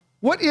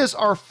What is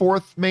our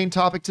fourth main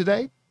topic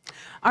today?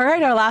 All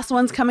right, our last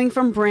one's coming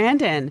from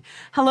Brandon.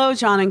 Hello,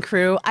 John and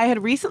crew. I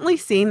had recently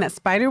seen that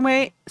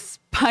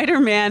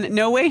Spider-Man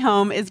No Way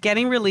Home is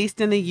getting released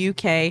in the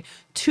UK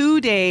 2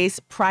 days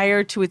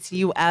prior to its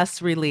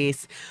US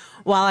release.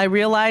 While I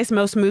realize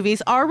most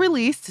movies are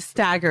released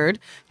staggered,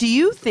 do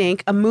you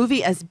think a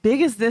movie as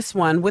big as this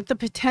one, with the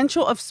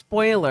potential of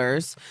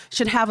spoilers,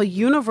 should have a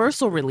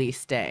universal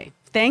release day?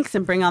 Thanks,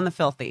 and bring on the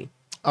filthy.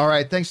 All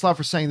right. Thanks a lot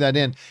for saying that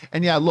in.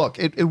 And yeah, look,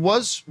 it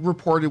was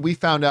reported, we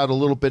found out a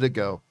little bit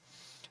ago,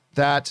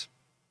 that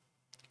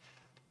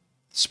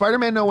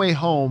Spider-Man No Way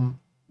Home,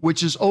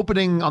 which is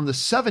opening on the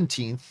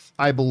 17th,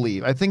 I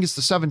believe, I think it's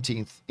the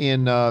 17th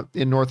in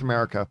North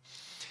America,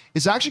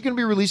 is actually going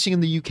to be releasing in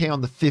the UK on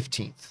the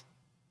 15th,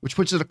 which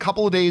puts it a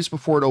couple of days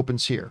before it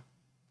opens here.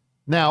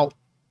 Now,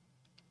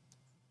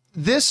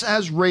 this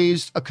has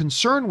raised a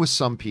concern with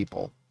some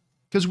people,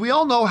 because we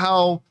all know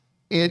how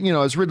it,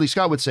 as Ridley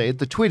Scott would say,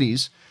 the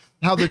Twitties,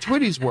 how the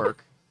Twitties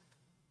work,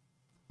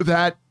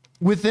 that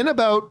within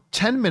about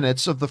 10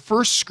 minutes of the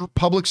first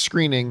public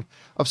screening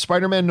of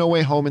Spider-Man No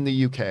Way Home in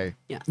the UK,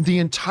 yes, the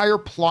entire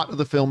plot of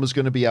the film is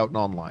going to be out and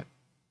online.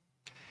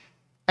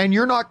 And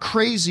you're not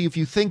crazy if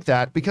you think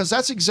that, because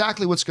that's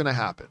exactly what's going to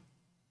happen.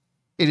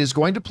 It is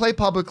going to play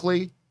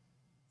publicly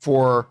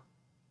for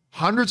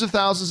hundreds of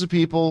thousands of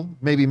people,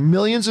 maybe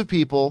millions of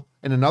people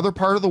in another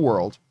part of the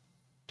world.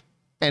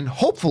 And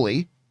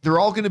hopefully they're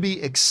all going to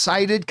be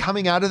excited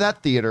coming out of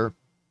that theater,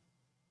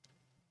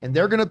 and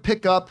they're going to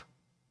pick up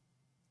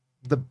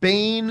the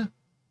bane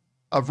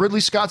of Ridley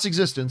Scott's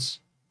existence,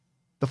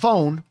 the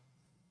phone,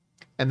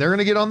 and they're going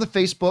to get on the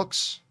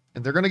Facebooks,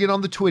 and they're going to get on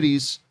the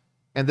Twitties,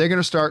 and they're going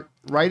to start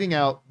writing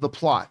out the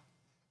plot.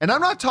 And I'm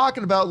not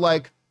talking about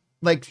like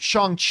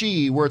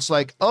Shang-Chi, where it's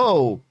like,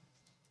 oh,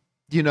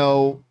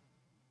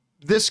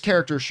 this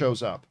character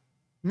shows up.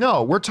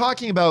 No, we're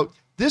talking about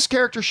this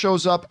character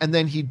shows up, and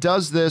then he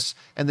does this,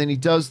 and then he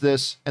does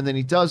this, and then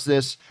he does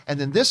this, and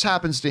then this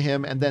happens to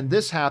him, and then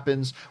this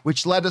happens,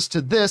 which led us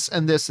to this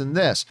and this and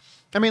this.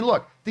 I mean,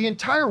 look, the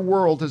entire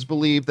world has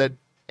believed that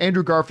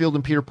Andrew Garfield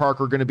and Peter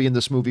Parker are going to be in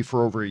this movie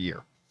for over a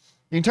year.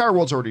 The entire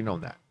world's already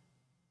known that.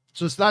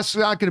 So that's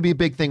not going to be a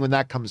big thing when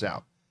that comes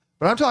out.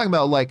 But I'm talking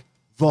about like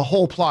the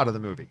whole plot of the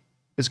movie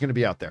is going to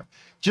be out there.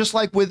 Just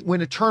like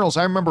when Eternals,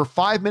 I remember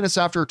 5 minutes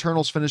after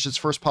Eternals finished its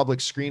first public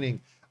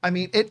screening, I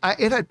mean, it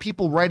had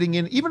people writing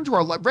in, even to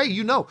our, Ray,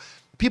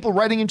 people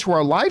writing into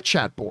our live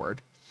chat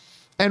board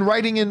and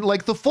writing in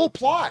like the full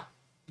plot.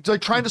 It's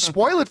like trying to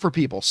spoil it for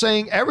people,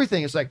 saying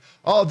everything. It's like,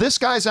 oh, this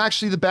guy's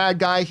actually the bad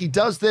guy. He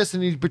does this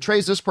and he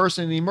betrays this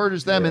person and he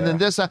murders them. And then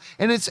this, and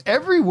it's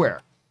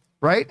everywhere,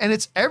 right? And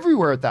it's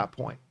everywhere at that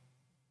point.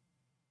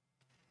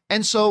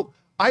 And so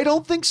I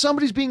don't think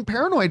somebody's being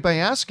paranoid by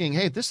asking,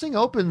 hey, if this thing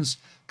opens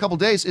a couple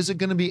days, is it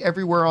going to be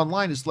everywhere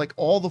online? Is like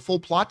all the full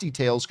plot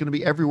details going to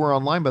be everywhere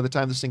online by the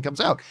time this thing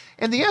comes out?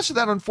 And the answer to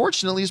that,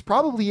 unfortunately, is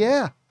probably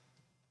yeah.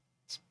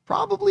 It's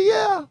probably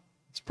yeah.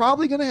 It's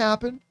probably going to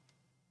happen.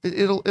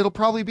 It'll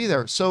probably be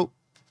there. So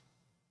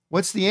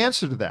what's the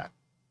answer to that?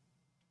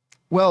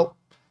 Well,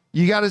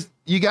 you got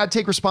to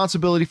take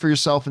responsibility for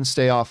yourself and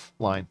stay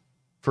offline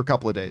for a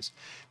couple of days.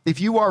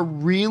 If you are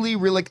really,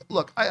 really,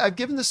 look, I've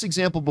given this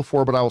example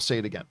before, but I will say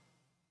it again.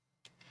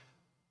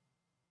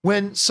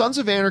 When Sons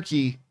of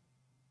Anarchy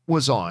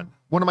was on,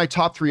 one of my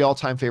top 3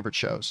 all-time favorite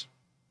shows,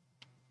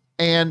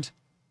 and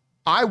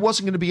I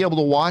wasn't going to be able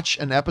to watch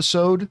an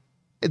episode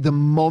the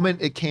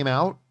moment it came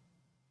out,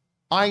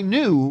 I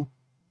knew,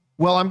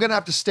 well, I'm going to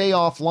have to stay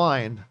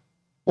offline,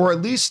 or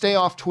at least stay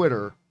off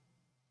Twitter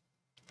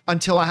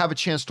until I have a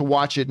chance to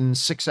watch it in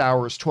 6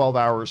 hours, 12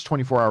 hours,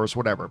 24 hours,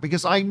 whatever,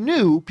 because I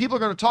knew people are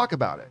going to talk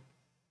about it.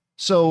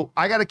 So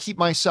I got to keep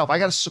myself, I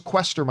got to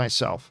sequester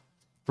myself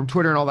from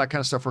Twitter and all that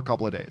kind of stuff for a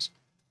couple of days.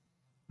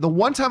 The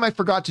one time I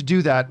forgot to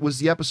do that was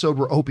the episode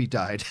where Opie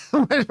died.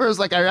 It was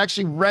like, I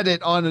actually read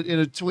it in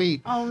a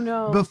tweet. Oh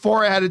no.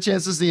 Before I had a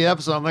chance to see the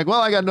episode. I'm like,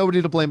 well, I got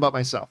nobody to blame but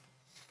myself.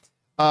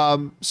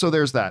 So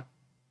there's that.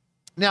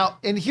 Now,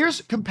 and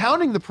here's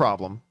compounding the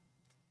problem.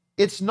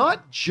 It's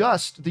not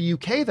just the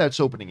UK that's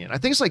opening in. I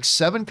think it's like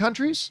 7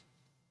 countries.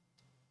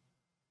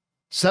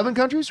 7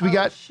 countries.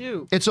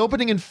 It's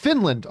opening in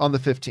Finland on the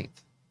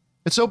 15th.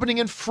 It's opening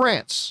in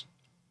France,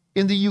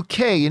 in the UK,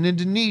 in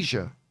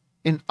Indonesia,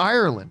 in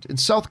Ireland, in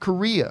South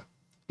Korea,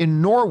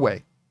 in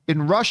Norway,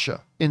 in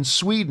Russia, in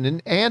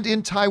Sweden, and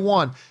in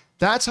Taiwan.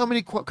 That's how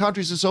many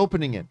countries it's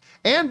opening in.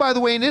 And by the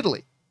way, in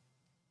Italy.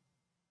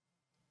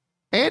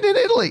 And in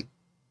Italy.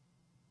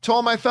 To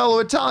all my fellow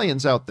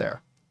Italians out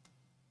there.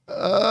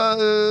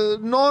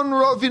 Non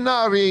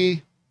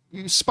rovinari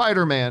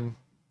Spider-Man.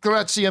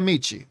 Grazie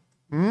amici.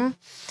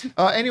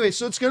 Anyway,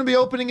 so it's going to be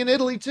opening in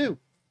Italy too.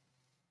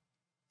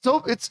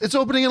 So it's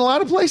opening in a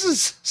lot of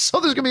places. So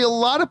there's going to be a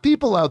lot of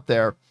people out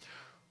there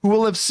who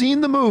will have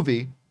seen the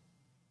movie,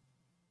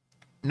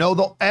 know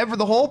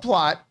the whole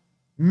plot,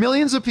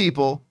 millions of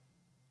people,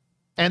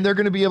 and they're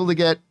going to be able to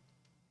get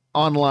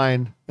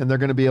online and they're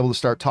going to be able to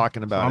start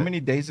talking about it. How many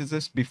days is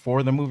this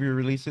before the movie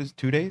releases?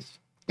 2 days?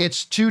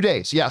 It's 2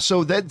 days. Yeah.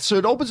 So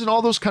it opens in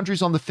all those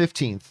countries on the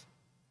 15th.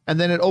 And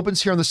then it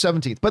opens here on the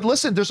 17th. But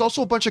listen, there's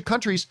also a bunch of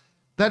countries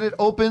that it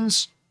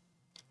opens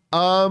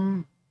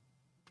the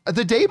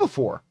day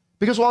before.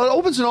 Because while it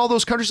opens in all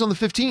those countries on the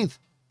 15th,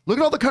 look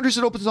at all the countries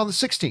it opens on the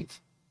 16th,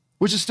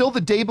 which is still the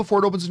day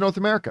before it opens in North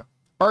America.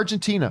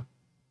 Argentina,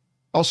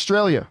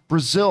 Australia,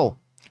 Brazil,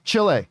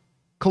 Chile,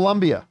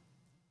 Colombia,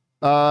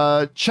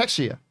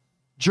 Czechia,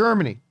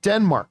 Germany,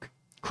 Denmark,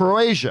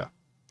 Croatia,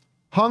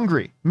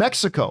 Hungary,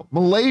 Mexico,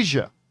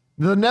 Malaysia,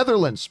 the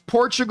Netherlands,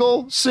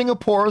 Portugal,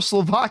 Singapore,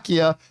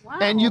 Slovakia,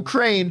 and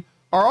Ukraine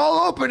are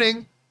all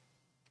opening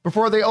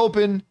before they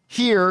open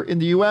here in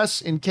the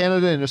US, in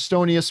Canada, in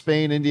Estonia,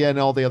 Spain, India, and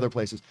all the other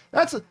places.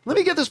 Let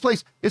me get this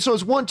place. So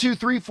it's 1, 2,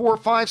 3, 4,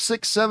 5,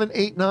 6, 7,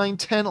 8, 9,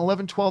 10,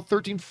 11, 12,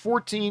 13,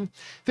 14,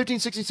 15,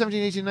 16,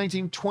 17, 18,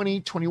 19,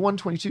 20, 21,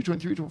 22,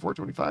 23, 24,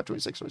 25,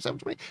 26,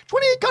 27,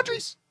 28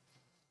 countries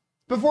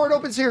before it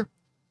opens here.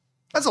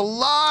 That's a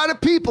lot of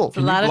people. It's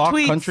a lot of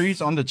tweets.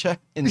 Countries on the chat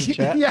in the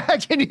chat. Yeah,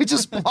 can you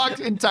just block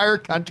entire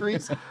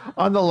countries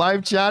on the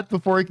live chat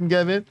before he can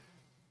get in?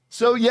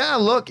 So yeah,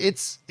 look,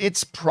 it's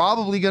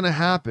probably going to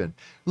happen.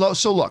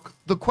 So look,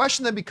 the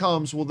question then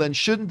becomes, well, then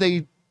shouldn't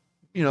they,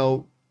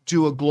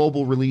 do a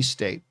global release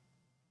date?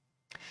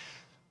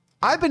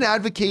 I've been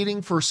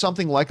advocating for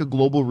something like a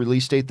global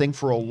release date thing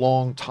for a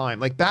long time.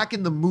 Like back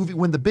in the movie,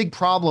 when the big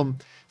problem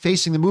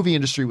facing the movie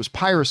industry was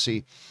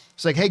piracy,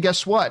 it's like, hey,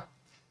 guess what?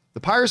 The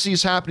piracy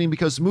is happening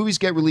because the movies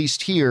get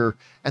released here,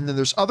 and then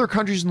there's other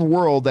countries in the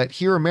world that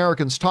hear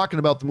Americans talking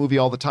about the movie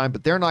all the time,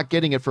 but they're not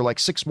getting it for like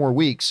 6 more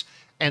weeks.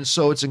 And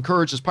so it's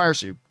encouraged as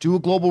piracy. Do a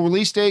global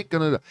release date.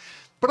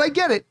 But I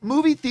get it.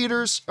 Movie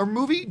theaters or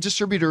movie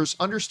distributors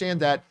understand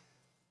that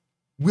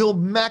we'll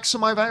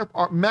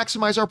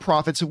maximize our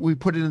profits if we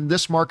put it in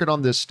this market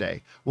on this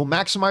day. We'll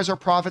maximize our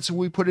profits if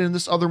we put it in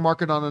this other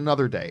market on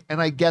another day. And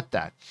I get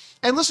that.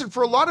 And listen,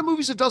 for a lot of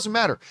movies, it doesn't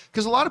matter.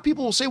 Because a lot of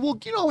people will say, well,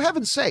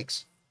 heaven's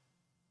sakes.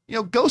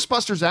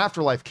 Ghostbusters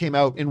Afterlife came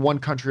out in one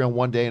country on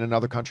one day and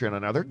another country on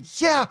another.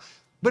 Yeah,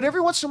 but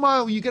every once in a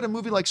while, you get a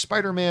movie like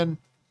Spider-Man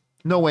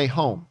No Way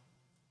Home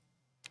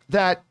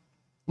that,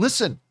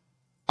 listen,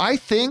 I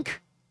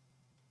think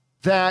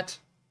that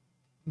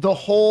the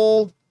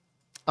whole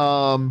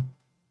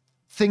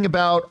thing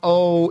about,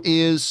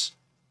 is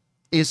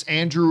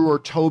Andrew or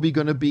Toby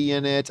going to be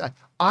in it?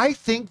 I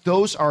think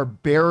those are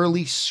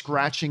barely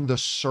scratching the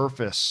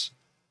surface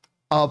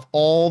of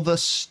all the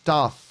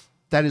stuff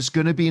that is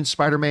going to be in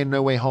Spider-Man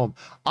No Way Home.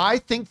 I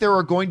think there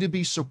are going to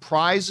be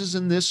surprises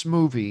in this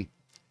movie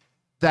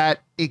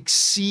that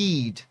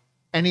exceed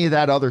any of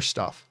that other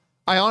stuff.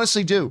 I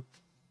honestly do.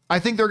 I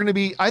think there are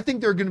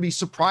going to be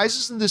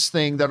surprises in this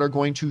thing that are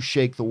going to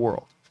shake the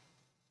world.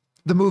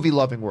 The movie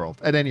loving world,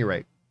 at any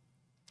rate.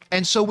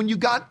 And so when you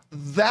got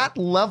that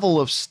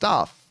level of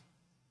stuff,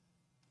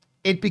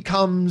 it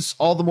becomes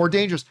all the more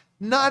dangerous.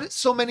 Not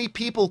so many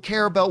people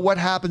care about what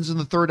happens in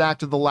the third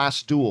act of The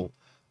Last Duel.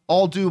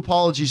 All due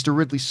apologies to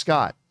Ridley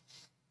Scott.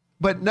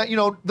 But,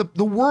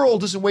 the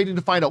world isn't waiting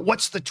to find out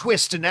what's the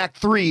twist in Act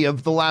 3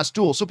 of The Last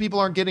Duel. So people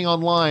aren't getting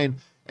online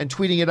and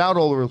tweeting it out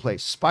all over the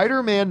place.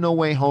 Spider-Man No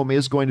Way Home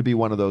is going to be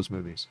one of those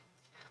movies.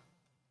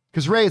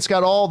 Because, Ray, it's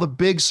got all the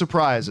big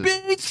surprises.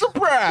 Big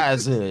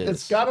surprises.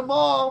 It's got them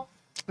all.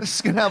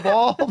 It's going to have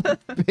all the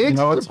big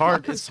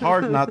surprises. It's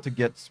hard not to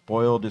get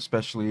spoiled,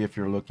 especially if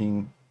you're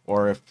looking,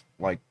 or if,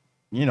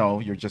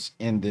 you're just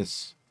in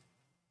this.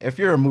 If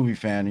you're a movie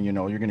fan, you're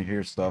going to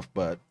hear stuff,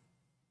 but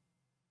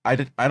I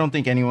don't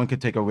think anyone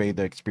could take away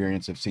the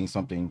experience of seeing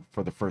something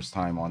for the first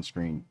time on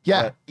screen.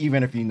 Yeah.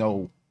 Even if you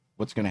know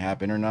what's going to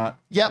happen or not.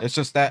 Yeah. It's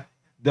just that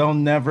they'll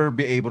never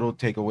be able to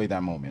take away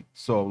that moment.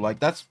 So,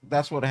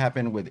 that's what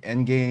happened with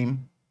Endgame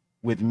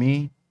with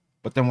me.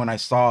 But then when I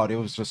saw it, it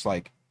was just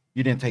like,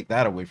 you didn't take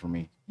that away from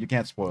me. You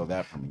can't spoil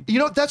that for me.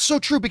 That's so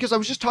true, because I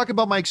was just talking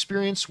about my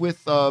experience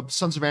with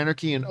Sons of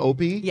Anarchy and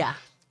Opie. Yeah.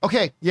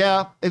 Okay,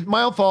 yeah, it's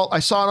my own fault. I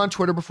saw it on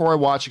Twitter before I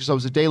watched it because I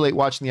was a day late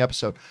watching the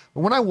episode.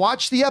 But when I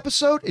watched the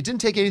episode, it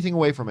didn't take anything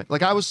away from it.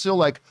 Like, I was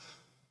still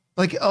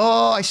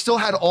I still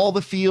had all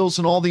the feels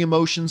and all the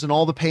emotions and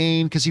all the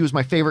pain because he was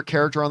my favorite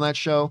character on that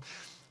show.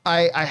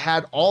 I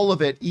had all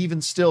of it even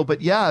still.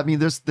 But yeah, I mean,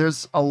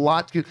 there's a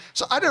lot.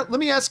 So let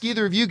me ask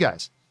either of you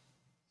guys.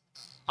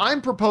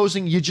 I'm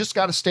proposing you just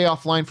got to stay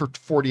offline for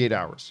 48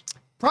 hours.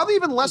 Probably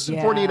even less than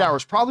 48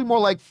 hours. Probably more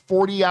like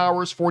 40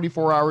 hours,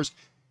 44 hours.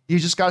 You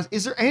just got.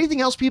 Is there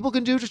anything else people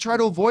can do to try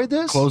to avoid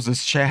this? Close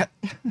this chat.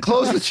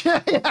 Close the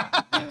chat. Yeah.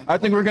 I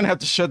think we're gonna have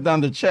to shut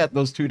down the chat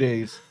those 2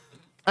 days.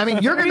 I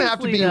mean, you're gonna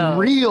have to be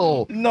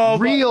careful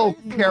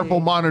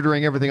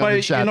monitoring everything on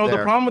the chat.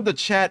 The problem with the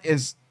chat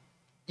is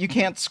you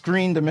can't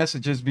screen the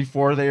messages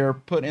before they are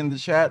put in the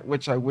chat,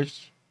 which I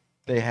wish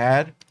they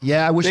had.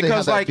 Yeah, I wish they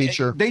had that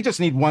feature. They just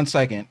need 1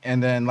 second,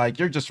 and then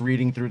you're just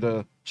reading through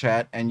the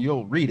chat, and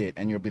you'll read it,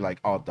 and you'll be like,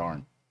 "Oh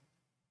darn."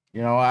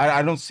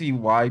 I don't see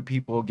why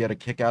people get a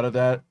kick out of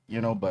that,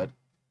 but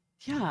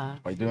yeah,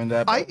 by doing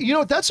that.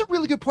 That's a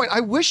really good point. I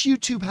wish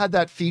YouTube had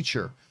that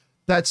feature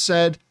that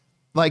said,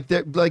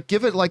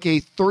 give it like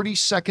a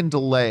 30-second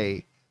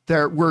delay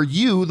there where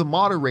you, the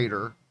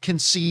moderator, can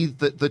see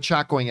the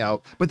chat going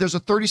out, but there's a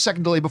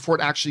 30-second delay before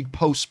it actually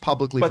posts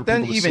publicly. But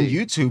then people to even see.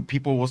 YouTube,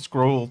 people will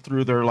scroll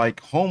through their like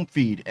home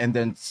feed, and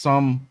then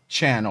some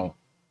channel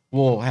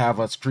will have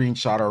a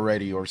screenshot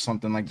already or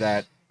something like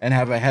that, and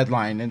have a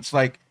headline. And it's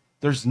like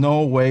there's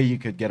no way you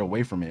could get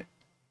away from it.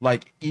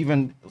 Like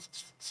even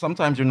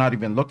sometimes you're not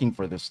even looking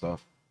for this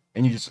stuff,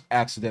 and you just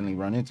accidentally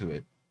run into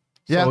it.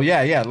 Yeah. So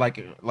yeah,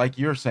 like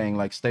you're saying,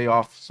 like stay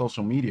off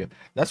social media.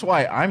 That's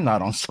why I'm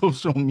not on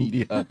social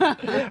media.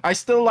 I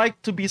still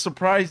like to be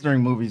surprised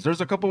during movies.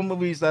 There's a couple of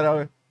movies that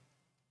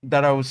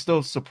I was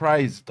still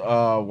surprised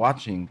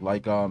watching,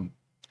 like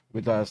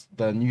with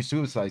the new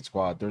Suicide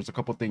Squad. There's a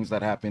couple things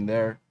that happened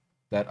there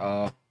that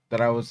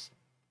I was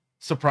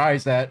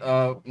surprised at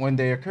when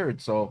they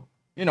occurred. So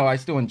I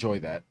still enjoy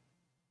that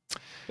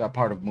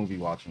part of movie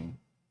watching.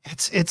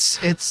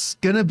 It's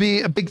gonna be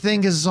a big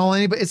thing because it's all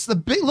anybody. It's the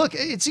big look.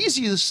 It's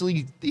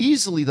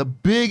easily the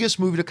biggest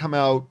movie to come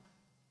out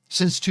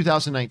since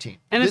 2019.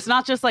 And it's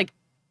not just like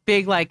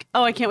big, like,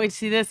 oh, I can't wait to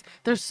see this.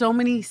 There's so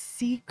many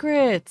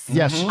secrets.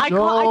 Yes, I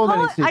so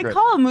many secrets. I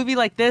call a movie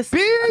like this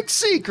Big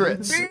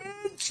secrets. Big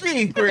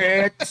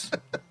secrets.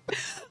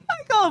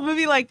 I call a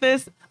movie like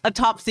this a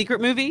top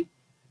secret movie,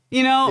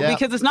 Yeah.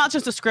 because it's not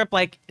just a script.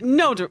 Like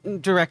no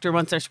director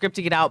wants their script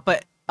to get out,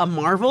 but a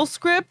Marvel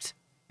script,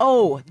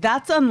 oh,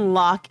 that's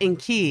unlock and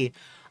key.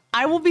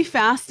 I will be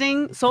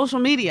fasting social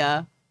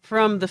media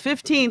from the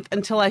 15th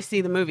until I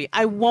see the movie.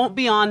 I won't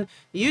be on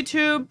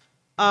YouTube,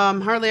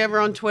 hardly ever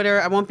on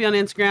Twitter. I won't be on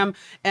Instagram.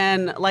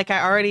 And like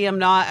I already am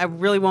not, I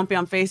really won't be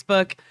on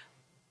Facebook.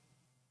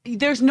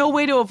 There's no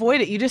way to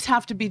avoid it. You just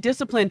have to be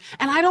disciplined.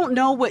 And I don't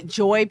know what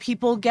joy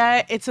people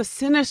get. It's a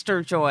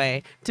sinister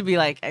joy to be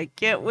like, I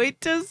can't wait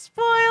to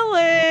spoil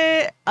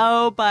it.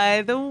 Oh,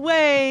 by the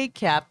way,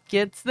 Cap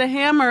gets the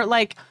hammer.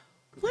 Like,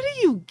 what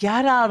do you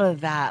get out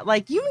of that?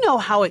 Like,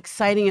 how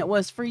exciting it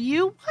was for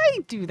you. Why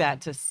do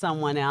that to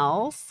someone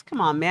else? Come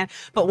on, man.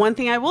 But one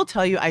thing I will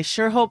tell you, I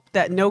sure hope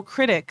that no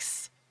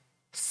critics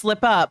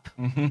slip up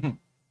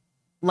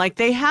like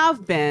they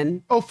have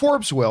been. Oh,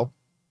 Forbes will.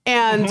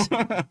 And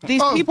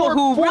these people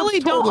who Forbes really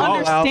don't totally.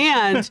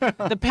 understand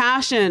the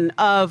passion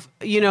of,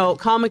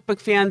 comic book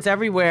fans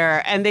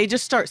everywhere, and they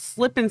just start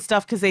slipping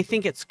stuff because they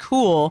think it's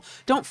cool.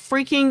 Don't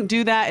freaking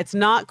do that. It's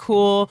not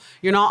cool.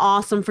 You're not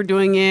awesome for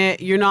doing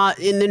it. You're not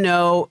in the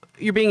know.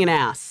 You're being an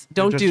ass.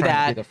 Don't just do trying to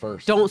that. be the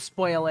first. Don't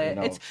spoil it. You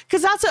know. It's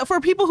because for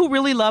people who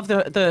really love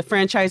the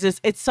franchises,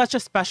 it's such a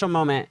special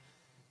moment.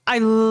 I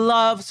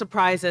love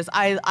surprises.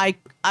 I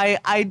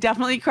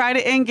definitely cried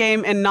at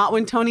Endgame, and not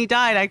when Tony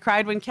died. I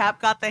cried when Cap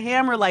got the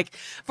hammer. Like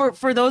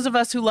for those of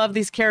us who love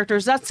these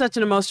characters, that's such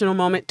an emotional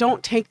moment.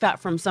 Don't take that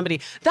from somebody.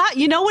 That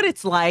what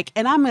it's like,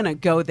 and I'm gonna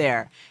go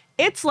there.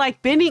 It's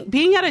like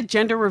being at a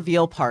gender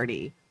reveal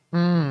party.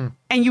 And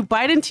you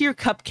bite into your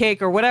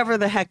cupcake or whatever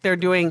the heck they're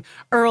doing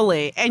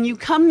early, and you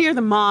come near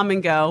the mom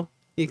and go,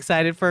 "You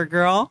excited for a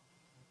girl?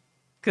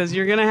 Because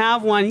you're gonna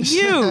have one,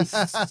 you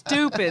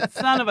stupid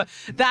son of a."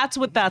 That's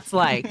what that's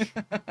like.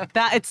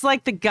 That it's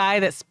like the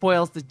guy that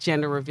spoils the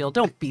gender reveal.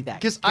 Don't be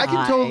that. Because guy. I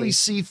can totally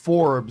see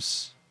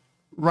Forbes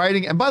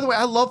writing. And by the way,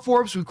 I love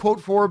Forbes. We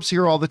quote Forbes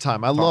here all the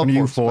time. I love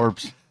you,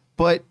 Forbes. Forbes.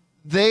 But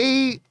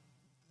they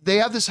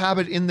have this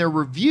habit in their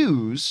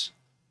reviews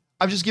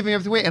of just giving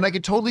everything away. And I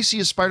could totally see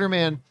a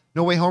Spider-Man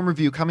No Way Home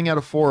review coming out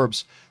of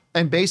Forbes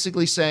and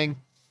basically saying,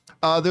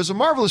 there's a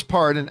marvelous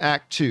part in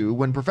Act 2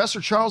 when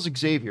Professor Charles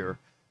Xavier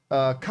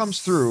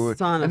comes through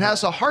and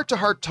has a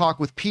heart-to-heart talk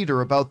with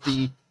Peter about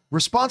the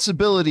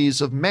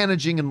responsibilities of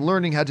managing and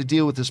learning how to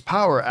deal with his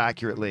power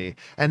accurately.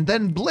 And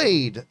then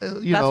Blade,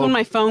 That's when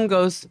my phone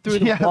goes through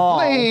the wall.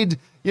 Blade,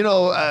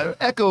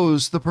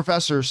 echoes the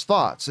professor's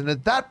thoughts. And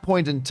at that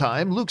point in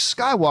time, Luke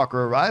Skywalker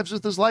arrives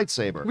with his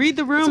lightsaber. Read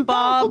the room,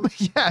 Bob.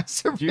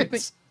 Yes. Do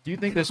you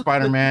think the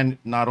Spider-Man,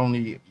 not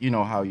only,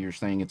 how you're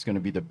saying it's going to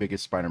be the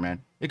biggest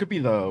Spider-Man, it could be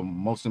the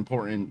most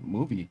important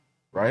movie,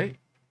 right?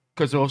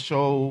 Because it'll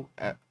show...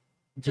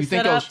 Do you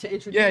think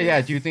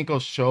do you think it'll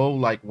show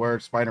like where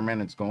Spider-Man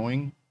is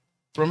going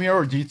from here,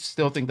 or do you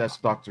still think that's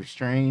Doctor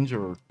Strange?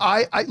 Or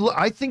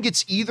I think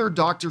it's either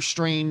Doctor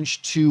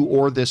Strange 2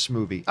 or this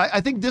movie. I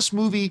think this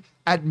movie,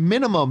 at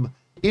minimum,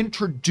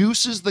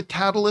 introduces the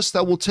catalyst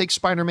that will take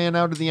Spider-Man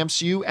out of the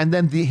MCU, and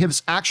then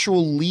his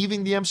actual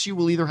leaving the MCU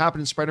will either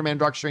happen in Spider-Man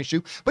Doctor Strange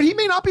 2, but he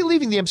may not be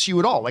leaving the MCU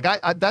at all. Like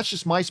that's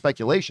just my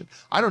speculation.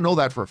 I don't know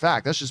that for a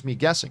fact. That's just me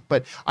guessing.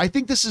 But I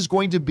think this is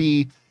going to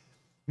be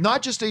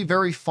not just a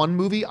very fun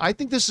movie. I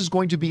think this is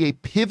going to be a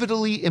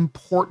pivotally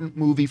important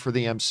movie for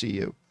the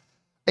MCU.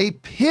 A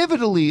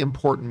pivotally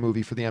important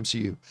movie for the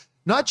MCU.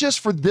 Not just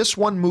for this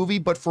one movie,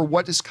 but for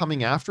what is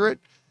coming after it.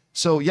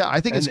 So, yeah,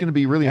 I think it's going to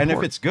be really important. And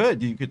if it's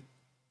good, you could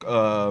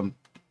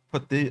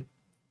put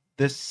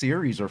this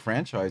series or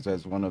franchise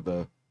as one of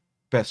the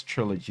best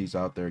trilogies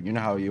out there. You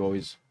know how you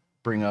always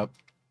bring up,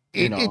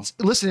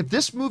 listen, if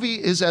this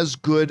movie is as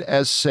good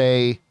as,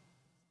 say,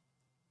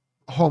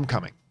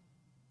 Homecoming,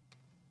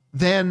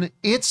 then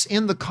it's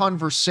in the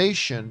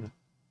conversation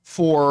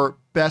for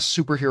best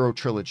superhero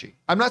trilogy.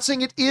 I'm not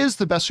saying it is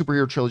the best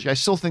superhero trilogy. I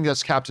still think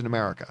that's Captain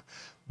America.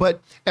 But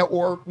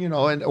or you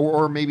know, and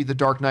or maybe the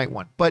Dark Knight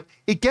one. But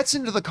it gets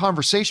into the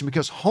conversation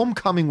because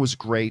Homecoming was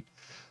great.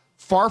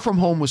 Far From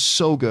Home was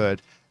so good.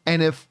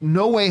 And if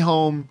No Way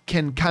Home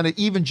can kind of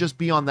even just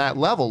be on that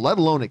level, let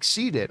alone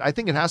exceed it, I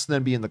think it has to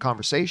then be in the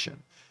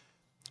conversation.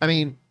 I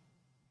mean,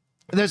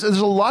 there's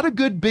a lot of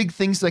good big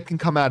things that can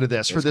come out of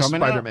this for this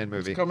Spider-Man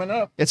movie. It's coming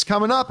up. It's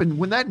coming up. And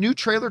when that new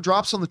trailer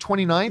drops on the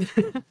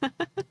 29th,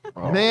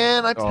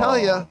 man, I tell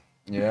you,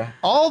 yeah,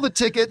 all the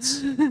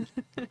tickets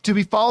to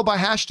be followed by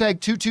hashtag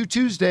 22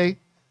 Tuesday.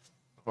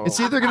 It's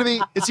either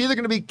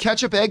gonna be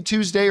Ketchup Egg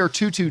Tuesday or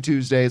Tutu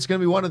Tuesday. It's gonna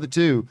be one of the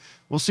two.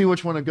 We'll see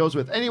which one it goes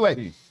with.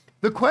 Anyway,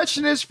 the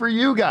question is for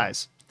you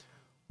guys.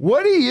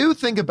 What do you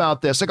think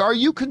about this? Like, are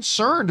you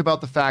concerned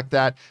about the fact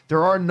that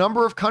there are a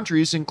number of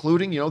countries,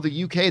 including, you know,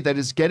 the UK, that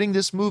is getting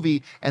this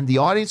movie and the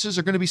audiences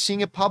are going to be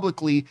seeing it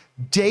publicly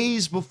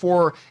days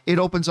before it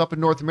opens up in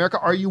North America?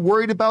 Are you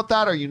worried about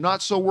that? Are you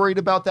not so worried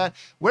about that?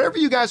 Whatever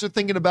you guys are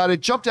thinking about it,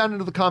 jump down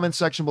into the comments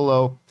section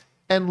below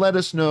and let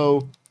us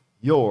know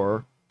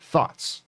your thoughts.